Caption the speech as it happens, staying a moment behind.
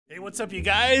Hey, what's up, you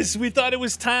guys? We thought it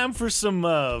was time for some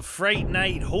Fright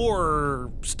Night horror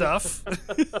stuff.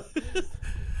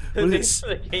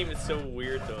 The game is so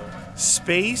weird, though.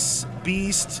 Space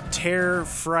Beast Terror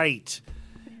Fright.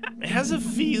 It has a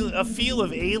feel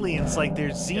of aliens, like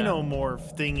there's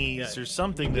Xenomorph thingies or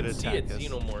something that attack us.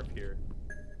 Xenomorph here.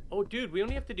 Oh, dude, we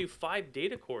only have to do 5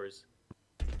 data cores.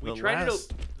 We tried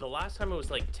it the last time. It was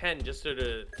like 10, just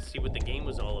to see what the game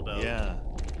was all about. Yeah.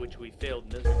 Which we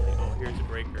failed miserably. Oh, here's a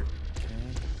breaker. Okay.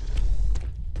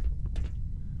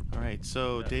 All right,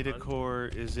 so data core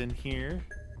is in here.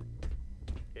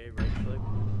 Okay, right click.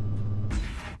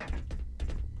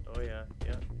 Oh yeah.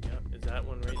 Is that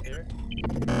one right there?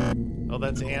 Oh,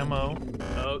 that's ammo.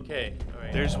 Okay, all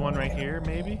right. There's one right here,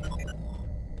 maybe.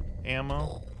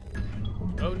 Ammo.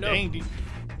 Oh no. Dang, dude.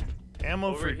 Ammo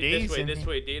Over for days. This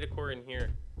way, data core in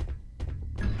here.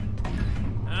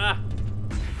 Ah.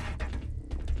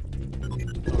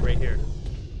 Oh, right here.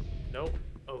 Nope.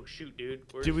 Oh shoot, dude.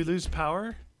 Did we lose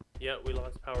power? Yeah, we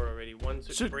lost power already.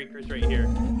 Breaker's right here.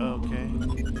 Okay.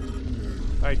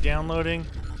 All right, downloading.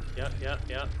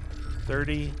 Yep.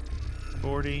 30,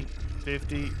 40,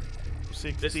 50,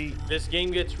 60. This game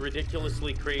gets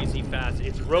ridiculously crazy fast.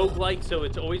 It's roguelike, so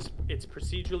it's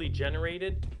procedurally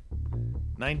generated.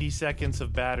 90 seconds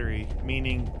of battery,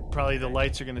 meaning probably the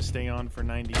lights are going to stay on for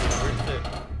 90 seconds.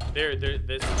 Where's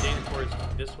this data core is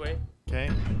this way.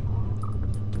 Okay.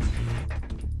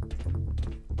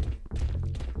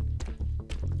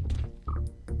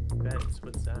 Vents,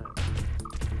 what's that?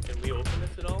 Can we open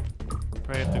this at all?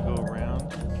 Probably have to go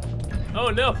around.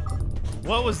 Oh no!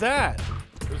 What was that?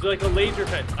 It was like a laser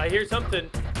vent. I hear something.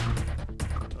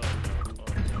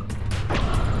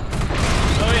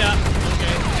 Oh yeah.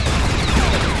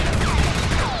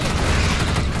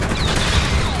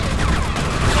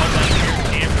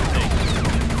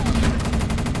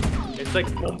 It's like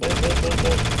boom, boom, boom, boom,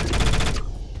 boom.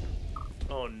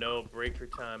 Oh no, breaker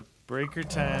time. Breaker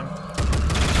time.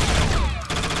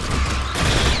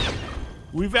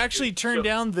 We've actually turned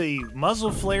down the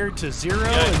muzzle flare to 0,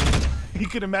 and you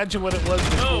can imagine what it was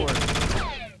before.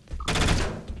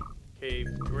 Okay,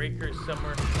 breaker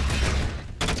somewhere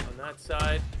on that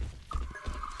side.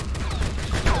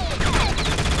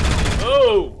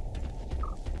 Oh!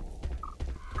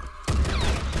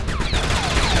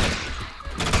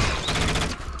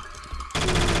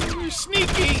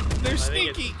 Sneaky! They're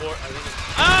sneaky!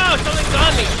 Oh, something's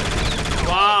on me!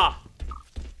 Wow!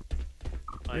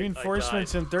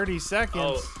 Reinforcements in 30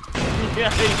 seconds. Oh. Yeah,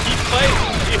 they keep fighting,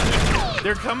 dude.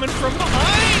 They're coming from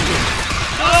behind!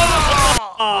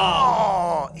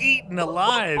 Oh! Eaten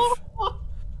alive!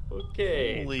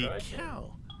 Okay. Holy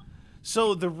cow.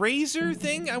 So the razor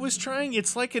thing I was trying,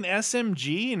 it's like an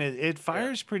SMG and it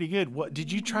fires pretty good. What,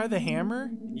 did you try the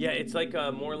hammer? Yeah, it's like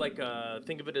more like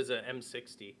think of it as an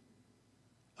M60.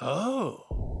 Oh.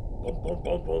 Boom, boom,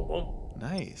 boom, boom, boom.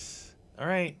 Nice. All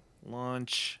right,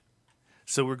 launch.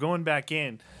 So we're going back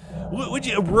in.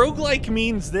 Roguelike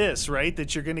means this, right?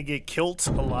 That you're going to get killed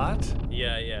a lot?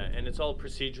 Yeah, and it's all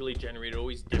procedurally generated,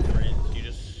 always different. You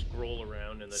just scroll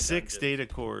around in the 6 data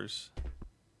cores.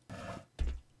 Oh,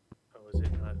 is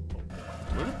it not open?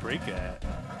 Where'd it break at?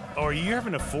 Oh, are you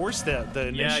having to force the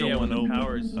initial one open?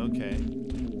 Powers. Okay.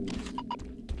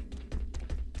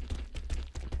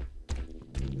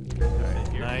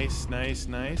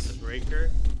 Nice. Breaker.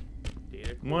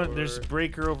 Data core. There's a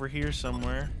breaker over here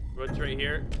somewhere. What's right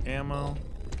here? Ammo.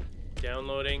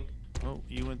 Downloading. Oh,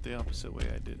 you went the opposite way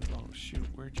I did. Oh, shoot.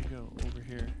 Where'd you go? Over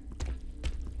here.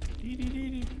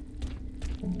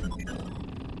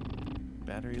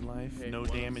 Battery life. Okay, no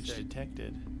damage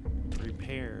detected.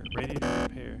 Repair. Ready to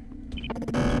repair.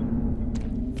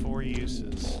 4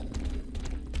 uses.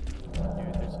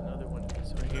 Dude, there's another one.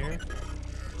 Right here.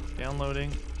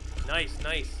 Downloading. Nice.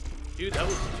 Dude, that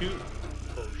was 2.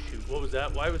 Oh, shoot. What was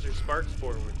that? Why was there sparks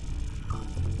forward?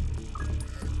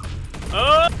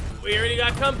 Oh! We already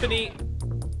got company.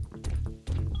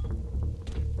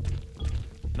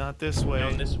 Not this way.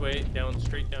 Down this way.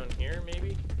 Straight down here,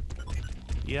 maybe?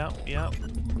 Yep.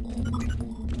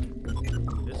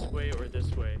 This way or this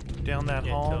way? Down that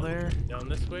hall there. Down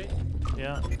this way?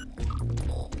 Yeah.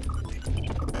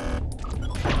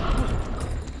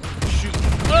 Shoot.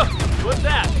 Oh! What's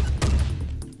that?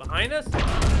 Behind us?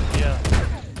 Yeah.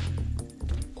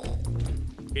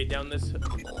 Okay, down this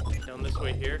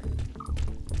way here.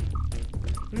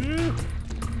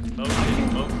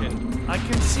 Motion. I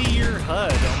can see your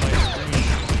HUD on my screen.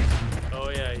 Oh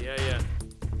yeah.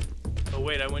 Oh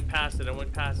wait, I went past it.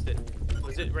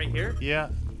 Was it right here? Yeah.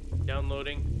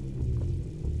 Downloading.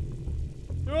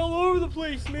 They're all over the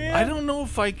place, man. I don't know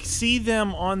if I see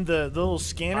them on the little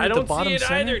scanner at the bottom I don't see it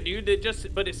center. either,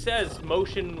 dude. But it says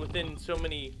motion within so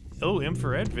many. Oh,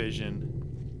 infrared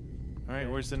vision. All right,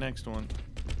 where's the next one?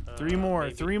 Three more.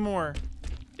 Maybe. 3 more.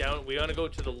 Down. We gotta go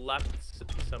to the left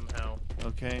somehow.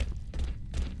 Okay.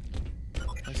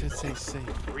 I should say safe.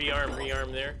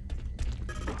 Rearm there.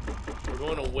 We're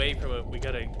going away from it. We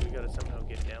gotta somehow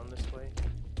get down this way.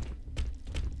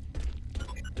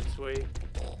 This way.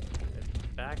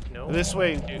 Back? No. This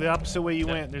way. Dude. The opposite way you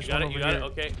went. There's one over you got here. it.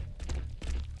 Okay.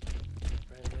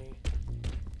 Friendly.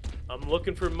 I'm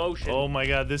looking for motion. Oh my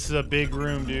God, this is a big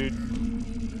room, dude.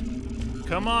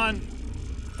 Come on.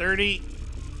 30,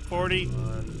 40,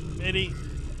 50,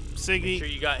 60. Make sure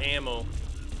you got ammo.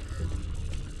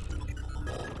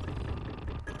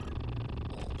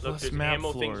 Look, Plus there's map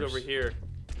ammo floors. things over here.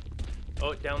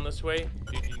 Oh, down this way.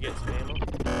 Did you get some ammo?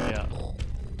 Yeah.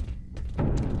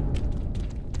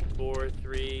 4,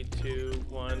 3, 2,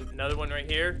 1. Another one right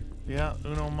here. Yeah,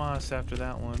 uno mas after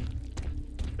that one.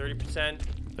 30%.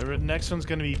 The next one's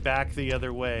gonna be back the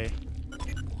other way.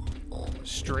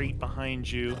 Straight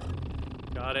behind you.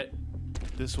 Got it.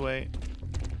 This way.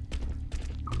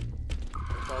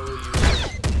 Follow you.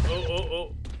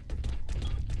 Oh.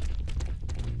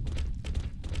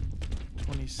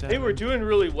 27. Hey, we're doing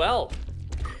really well.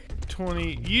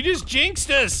 20. You just jinxed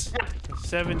us!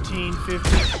 17, 15,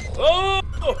 Oh!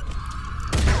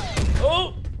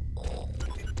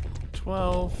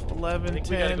 12, 11, I think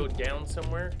 10. we gotta go down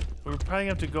somewhere. We're probably gonna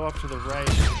have to go up to the right.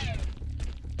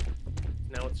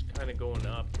 Now it's kind of going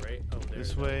up, right? Oh, there.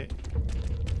 This way.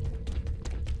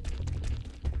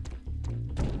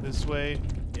 This way.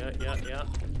 Yeah.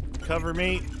 Cover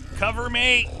me. Cover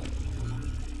me!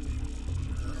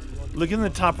 Look in the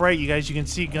top right, you guys. You can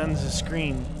see Guns'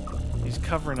 screen. He's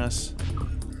covering us.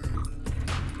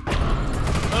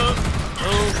 Oh.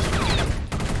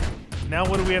 Now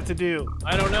what do we have to do?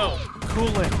 I don't know.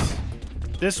 Coolant.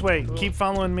 This way. Cool. Keep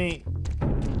following me.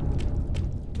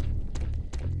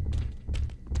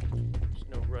 There's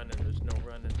no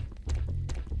running.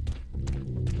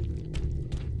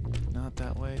 Not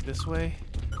that way. This way.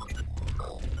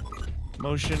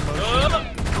 Motion.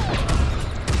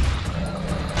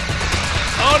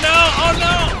 Oh no!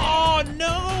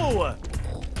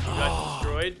 You got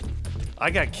destroyed? I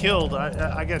got killed.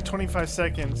 I got 25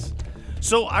 seconds.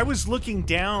 So I was looking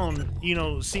down, you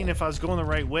know, seeing if I was going the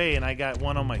right way, and I got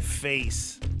one on my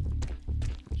face.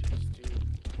 Jeez,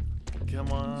 dude.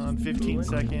 Come on, 15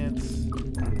 seconds.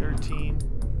 13.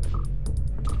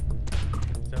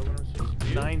 Is that what I'm supposed to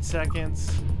do? 9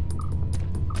 seconds.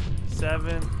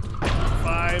 7. 5.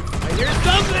 I hear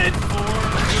something!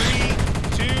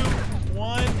 4, 3, 2,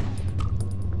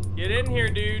 1. Get in here,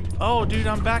 dude. Oh, dude,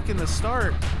 I'm back in the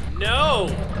start.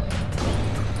 No!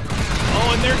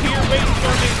 Oh, and they're here waiting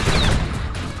for me.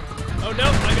 Oh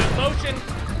no, I got motion.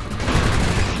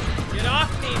 Get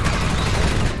off me.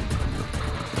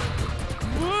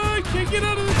 Whoa, I can't get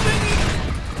out of the thingy.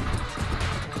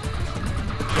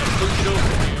 Yeah, push it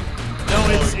open, dude. No,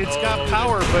 it's got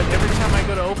power, but every time I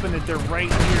go to open it, they're right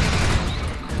here.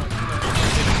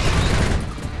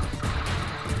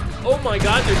 Oh my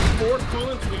God, there's 4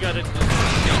 coolants. We gotta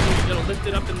lift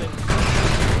it up and then.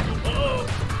 Oh!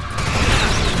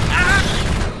 Ah!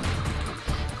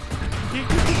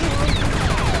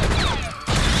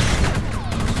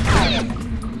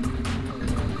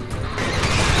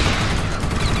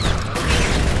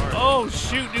 Oh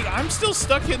shoot, dude! I'm still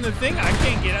stuck in the thing. I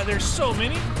can't get out. There's so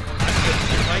many.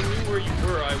 If I knew where you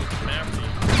were, I would come after you.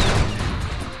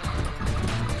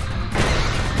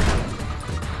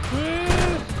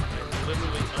 I'm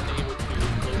literally unable to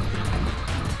locate.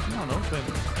 Come on, open.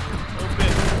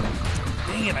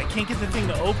 Dang it, I can't get the thing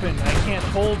to open. I can't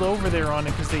hold over there on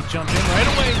it because they jump in right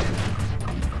away.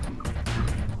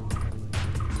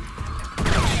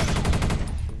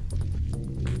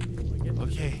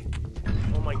 Okay.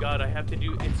 Oh my God, I have to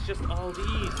do. It's just all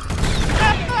these.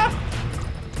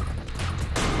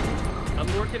 I'm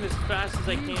working as fast as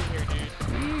I can here, dude.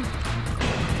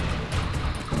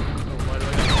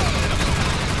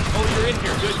 Oh, you're in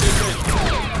here. Good.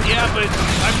 Yeah, but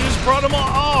I just brought them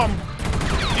all.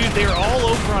 Dude, they're all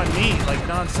over on me, like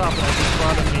nonstop, and I just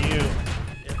brought them to you.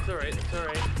 It's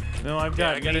alright. No, I've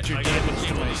got major I got damage it.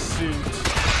 to my suit.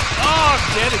 Oh,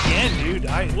 dead again, dude.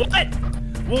 What?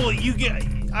 Well,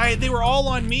 they were all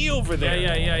on me over there.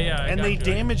 Yeah. And they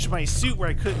damaged my suit where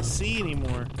I couldn't see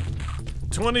anymore.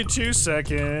 22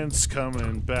 seconds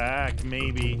coming back,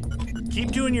 maybe.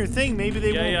 Keep doing your thing. Maybe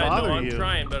they won't bother you. I'm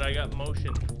trying, but I got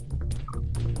motion.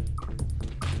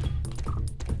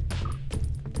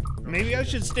 Maybe I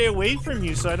should stay away from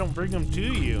you so I don't bring them to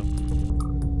you.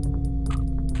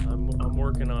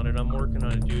 working on it. I'm working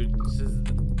on it, dude. This is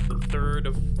the third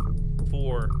of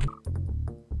 4.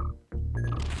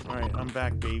 All right, I'm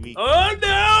back, baby. Oh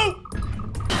no!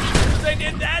 Since I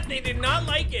did that, they did not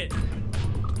like it.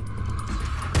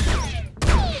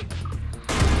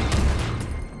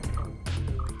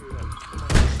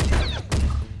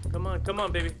 Come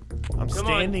on, baby. I'm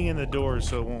standing in the door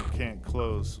so it can't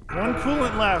close. 1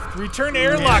 coolant left. Return to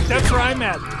airlock. That's where I'm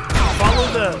at.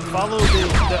 Follow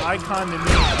the icon to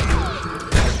me.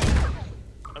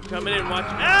 I'm coming in. Watch.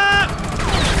 Ah!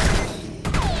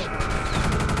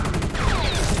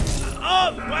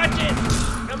 Oh, watch it.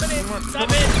 Coming in. Stop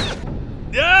it.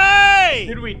 Yay!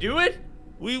 Did we do it?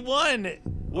 We won.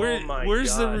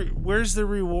 Where's the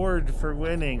reward for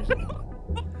winning?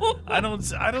 I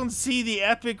don't see the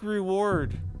epic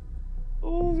reward.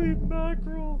 Holy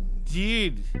mackerel.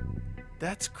 Dude,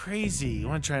 that's crazy. You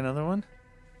want to try another one?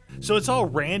 So it's all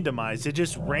randomized. It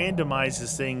just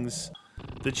randomizes things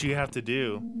that you have to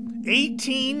do.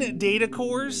 18 data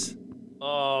cores?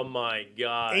 Oh my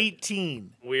god.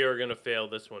 18. We are gonna fail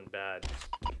this one bad.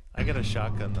 I got a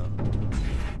shotgun though.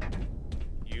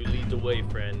 You lead the way,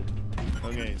 friend.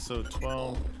 Okay, so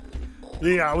 12.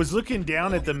 Yeah, I was looking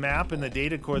down at the map and the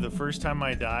data core the first time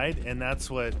I died, and that's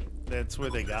where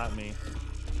they got me.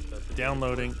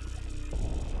 Downloading.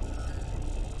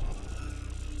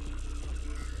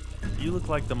 You look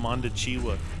like the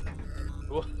Mondachiwa.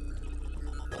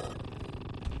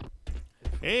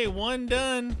 Hey, 1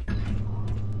 done.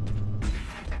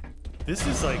 This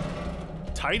is like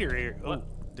tighter area. Oh,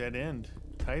 dead end.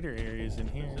 Tighter areas in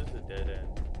here. This is a dead end.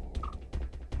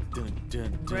 Dun,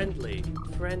 dun, dun.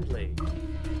 Friendly.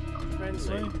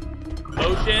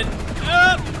 Motion.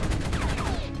 Up!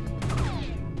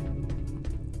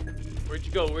 Where'd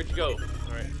you go?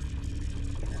 All right.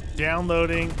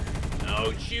 Downloading.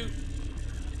 Oh, shoot.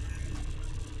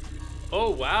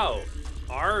 Oh, wow.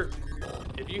 R.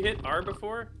 Have you hit R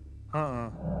before?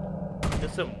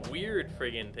 That's some weird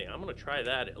friggin' thing. I'm gonna try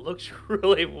that. It looks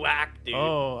really whack, dude.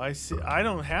 Oh, I see. I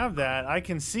don't have that. I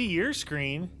can see your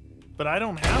screen, but I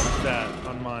don't have that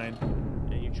on mine.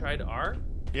 And you tried R?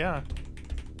 Yeah.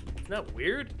 Isn't that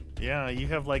weird? Yeah, you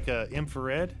have like a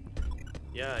infrared.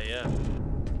 Yeah.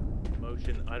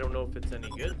 Motion. I don't know if it's any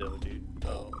good though, dude.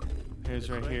 Oh. Here's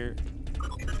right here.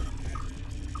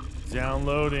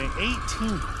 Downloading.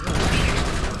 18.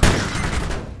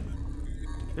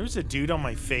 There was a dude on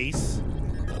my face.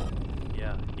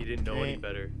 Yeah, he didn't know any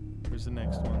better. Where's the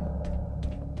next one?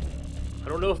 I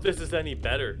don't know if this is any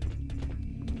better.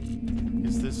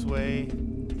 Is this way?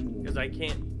 Because I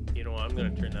can't, you know, I'm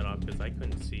going to turn that off because I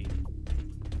couldn't see.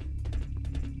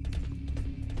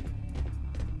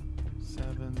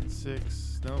 7,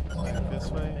 6, nope, back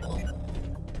this way.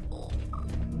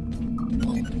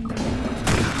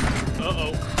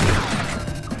 Uh-oh.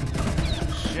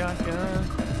 Shotgun.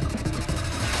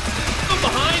 I'm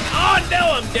behind. Oh, no,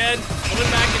 I'm dead. I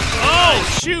went back and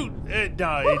oh, shoot.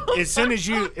 No, as soon as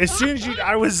you,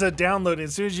 I was downloading,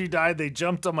 as soon as you died, they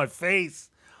jumped on my face.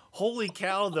 Holy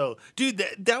cow, though. Dude,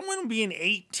 that one being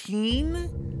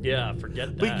 18? Yeah,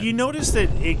 forget that. But you noticed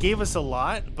that it gave us a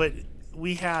lot, but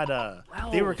we had,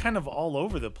 they were kind of all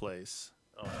over the place.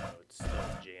 Oh, no, it's still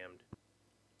jammed.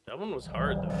 That one was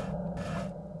hard, though.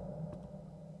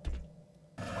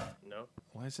 No?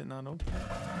 Why is it not open?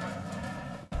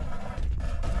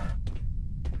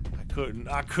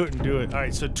 I couldn't do it. All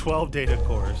right, so 12 data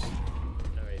cores.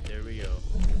 All right, there we go.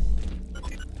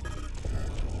 Right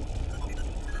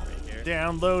here.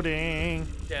 Downloading.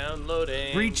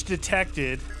 Breach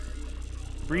detected.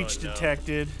 Breach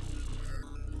detected.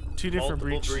 2 different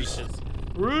breaches.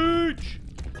 Breach!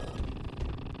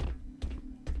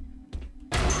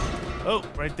 Oh,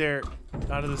 right there.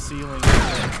 Out of the ceiling.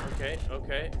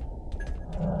 Okay.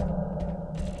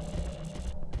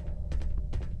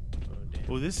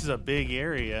 Oh, this is a big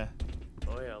area.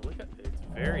 Oh yeah, look at it. It's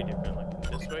very different.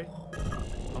 Like this way.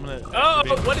 I'm gonna. Oh,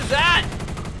 what is that?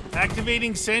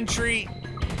 Activating sentry.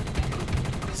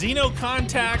 Xeno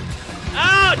contact.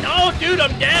 Oh no, dude,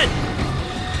 I'm dead.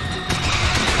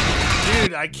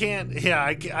 Dude, I can't. Yeah,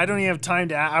 I don't even have time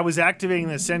to. I was activating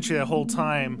the sentry the whole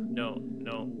time. No.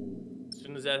 As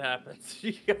soon as that happens,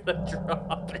 you gotta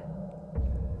drop it.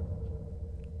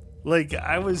 Like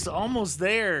I was almost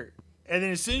there. And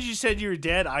then as soon as you said you were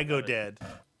dead, I go dead.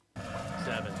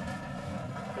 7.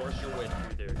 Force your way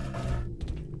through there.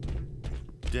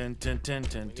 Dun, dun, dun,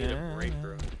 dun, We need a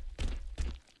breaker.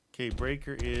 Okay,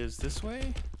 breaker is this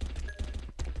way?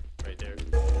 Right there.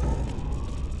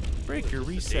 Breaker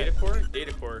reset.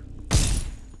 Data core.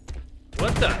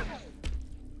 What the?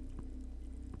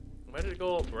 Why did it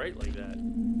go all bright like that?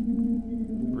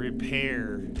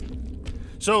 Repair.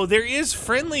 So there is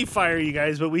friendly fire, you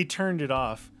guys, but we turned it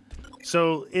off.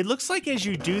 So it looks like as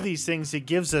you do these things, it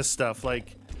gives us stuff.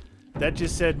 Like, that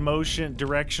just said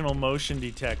directional motion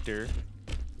detector.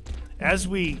 As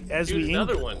we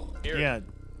another one. Here. Yeah.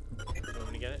 You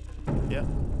want me to get it? Yeah.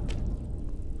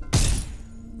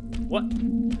 What?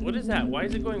 What is that? Why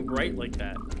is it going bright like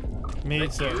that? Me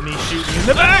shooting in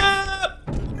the back!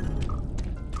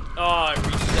 Oh, I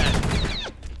reset.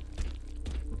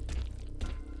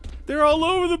 They're all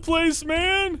over the place,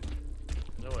 man!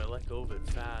 No, I let go of it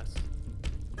fast.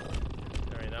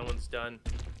 Alright, that one's done.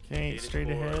 Okay, straight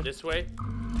ahead. This way?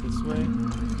 This way.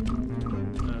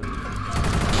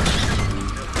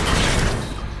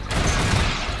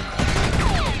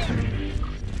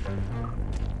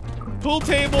 Pool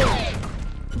table!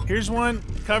 Here's one.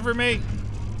 Cover me.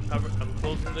 I'm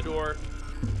closing the door.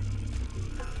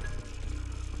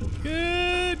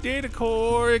 Good data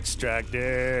core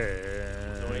extracted.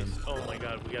 Noise. Oh my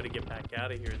god, we gotta get back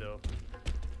out of here though.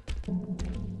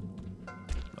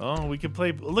 Oh, we can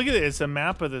play. Look at it. It's a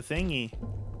map of the thingy.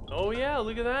 Oh yeah,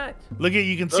 look at that. Look at,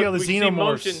 you can see all the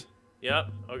xenomorphs.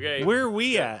 Yep. Okay. Where are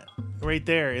we at? Right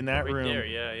there in that room. Right there.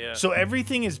 Yeah, yeah. So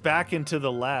everything is back and to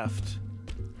the left.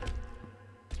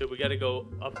 So we got to go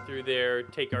up through there,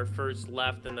 take our first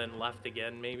left, and then left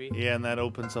again, maybe. Yeah, and that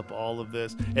opens up all of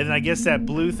this. And then I guess that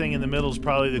blue thing in the middle is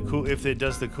probably the cool if it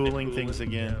does the cooling things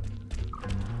again.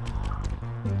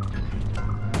 Yeah.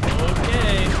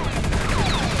 Okay.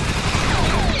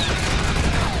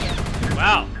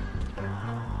 Wow.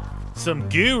 Some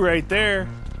goo right there.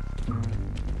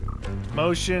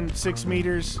 Motion 6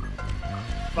 meters.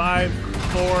 5,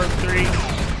 4, 3.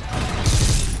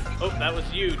 Oh, that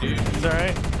was you, dude. It's all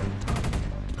right.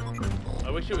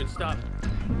 I wish it would stop.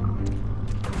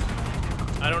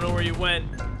 I don't know where you went.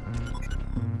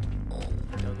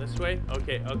 Down this way?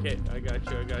 Okay, okay. I got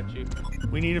you, I got you.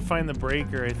 We need to find the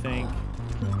breaker, I think.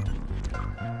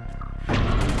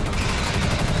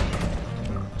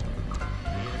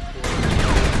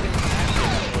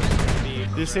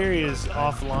 This area is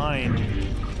offline.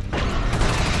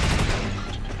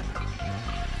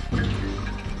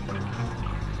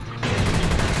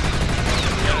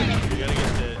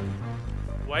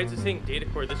 Why is it saying data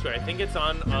core this way? I think it's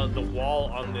on the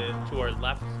wall on to our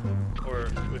left, or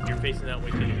if you're facing that way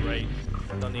to the right.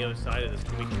 It's on the other side of this.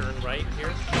 Can we turn right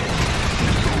here?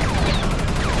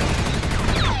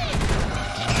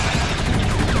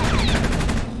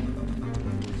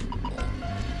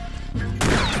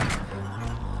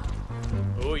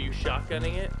 Oh, are you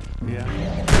shotgunning it? Yeah.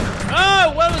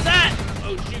 Oh, what was that?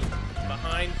 Oh shoot!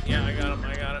 Behind. Yeah, I got him.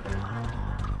 I got him.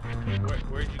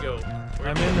 Where'd you go?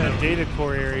 I'm in the data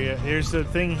core area. There's a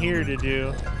thing here to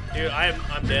do. Dude,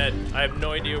 I'm dead. I have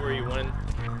no idea where you went.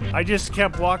 I just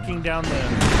kept walking down the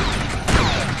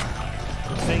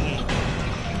thingy.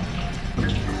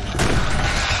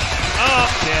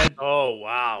 Oh, dead. Oh,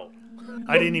 wow.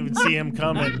 I didn't even see him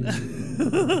coming.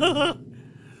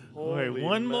 Alright,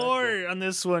 one mackerel. more on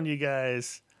this one, you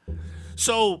guys.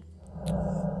 So,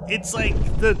 it's like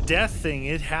the death thing.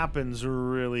 It happens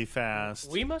really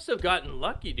fast. We must have gotten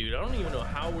lucky, dude. I don't even know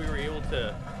how we were able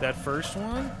to... That first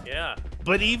one? Yeah.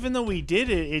 But even though we did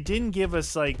it, it didn't give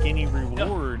us, like, any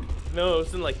reward. No, it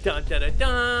wasn't like,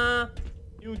 dun-da-da-da.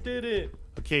 You did it.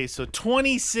 Okay, so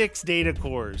 26 data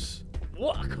cores.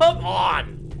 What? Come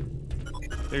on.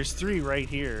 There's 3 right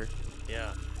here.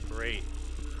 Yeah, great.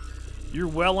 You're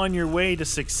well on your way to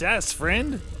success,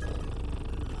 friend.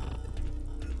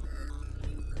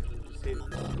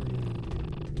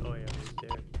 Oh, yeah, right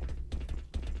there.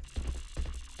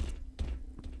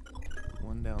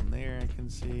 One down there I can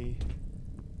see.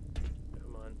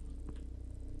 Come on.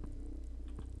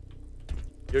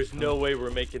 There's no way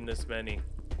we're making this many.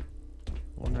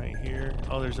 One right here.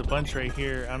 Oh, there's a bunch right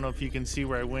here. I don't know if you can see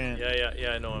where I went.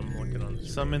 Yeah, I know. I'm working on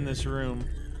this. Some in this room.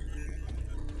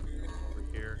 Over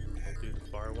here. I'll do the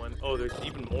far one. Oh, there's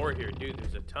even more here, dude.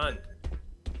 There's a ton.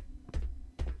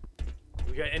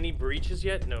 We got any breaches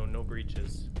yet? No, no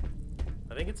breaches.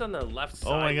 I think it's on the left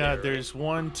side. Oh my god, there, there's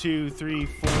 1, 2, 3,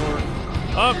 4.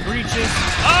 Oh, breaches.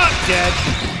 Oh, dead.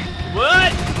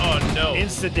 What? Oh no.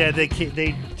 Insta dead. They,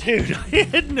 dude, I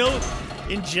had no,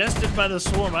 ingested by the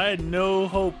swarm. I had no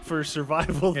hope for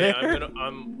survival there.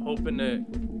 I'm hoping to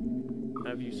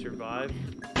have you survive.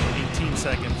 18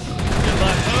 seconds. Good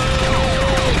luck. Oh!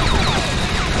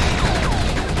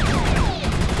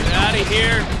 Get out of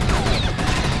here.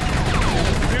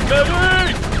 Baby!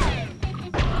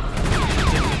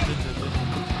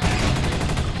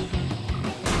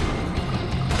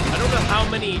 I don't know how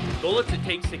many bullets it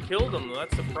takes to kill them, though.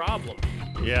 That's the problem.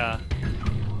 Yeah.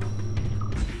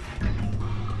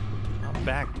 I'm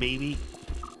back, baby.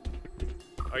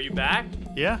 Are you back?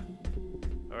 Yeah.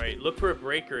 All right, look for a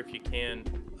breaker if you can.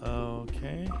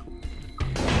 Okay.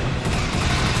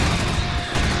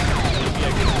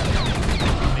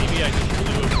 Maybe I just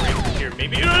blew a breaker here.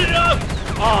 Maybe you don't know.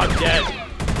 Oh, dead.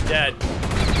 Dead.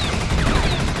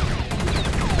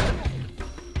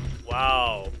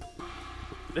 Wow.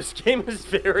 This game is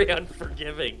very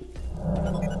unforgiving.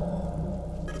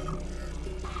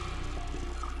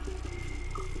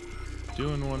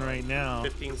 Doing one right now.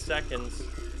 15 seconds.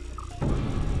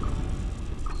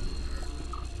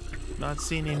 Not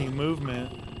seeing any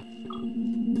movement.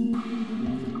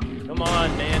 Come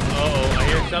on, man. Uh-oh, I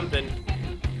hear something.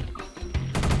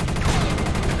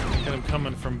 And I'm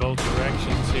coming from both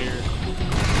directions here.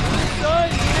 I'm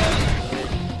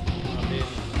in.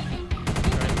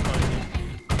 Trying to find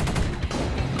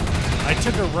I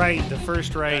took a right, the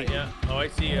first you. right. Yeah. Oh, I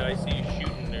see you. I see you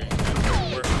shooting there.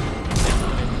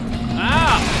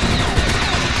 Ah!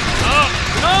 Oh,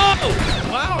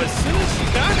 no! Wow, as soon as she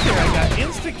got there, I got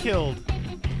insta-killed.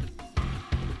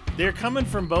 They're coming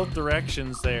from both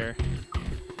directions there.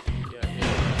 Yeah.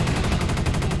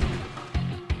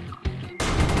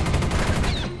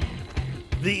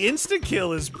 The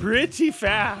insta-kill is pretty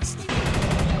fast.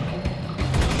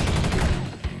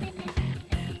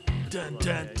 Dun,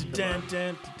 dun, dun,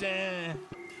 dun, dun.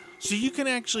 So you can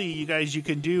actually, you guys, you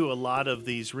can do a lot of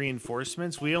these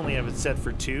reinforcements. We only have it set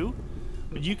for 2.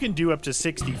 But you can do up to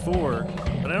 64.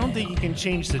 But I don't think you can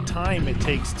change the time it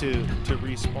takes to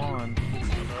respawn.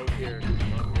 I'm out here.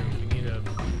 We need a...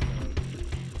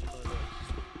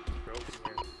 broken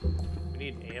here. We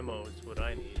need ammo is what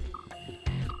I need.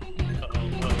 Uh-oh,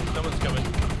 someone's coming.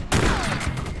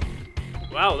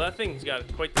 Wow, that thing's got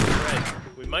quite the spread.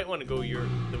 We might want to go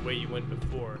the way you went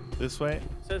before. This way? It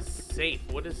says safe.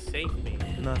 What does safe mean?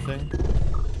 Nothing.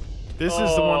 This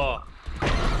is the one.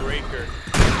 Breaker.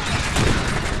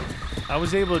 I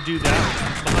was able to do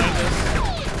that behind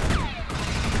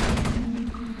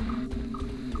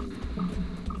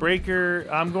us. Breaker.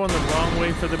 I'm going the wrong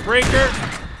way for the breaker.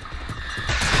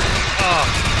 Oh.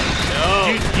 No.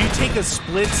 You take a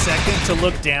split second to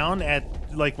look down at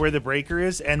like where the breaker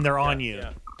is, and they're on you.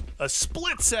 Yeah. A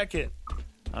split second.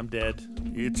 I'm dead.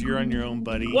 You're on your own,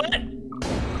 buddy. What?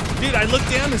 Dude, I looked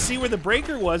down to see where the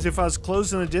breaker was, if I was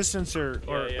closing the distance or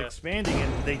expanding,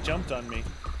 and they jumped on me.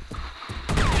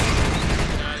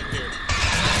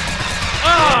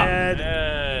 Oh,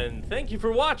 and thank you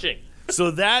for watching.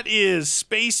 So that is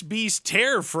Space Beast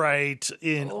Terror Fright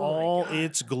in all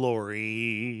its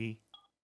glory.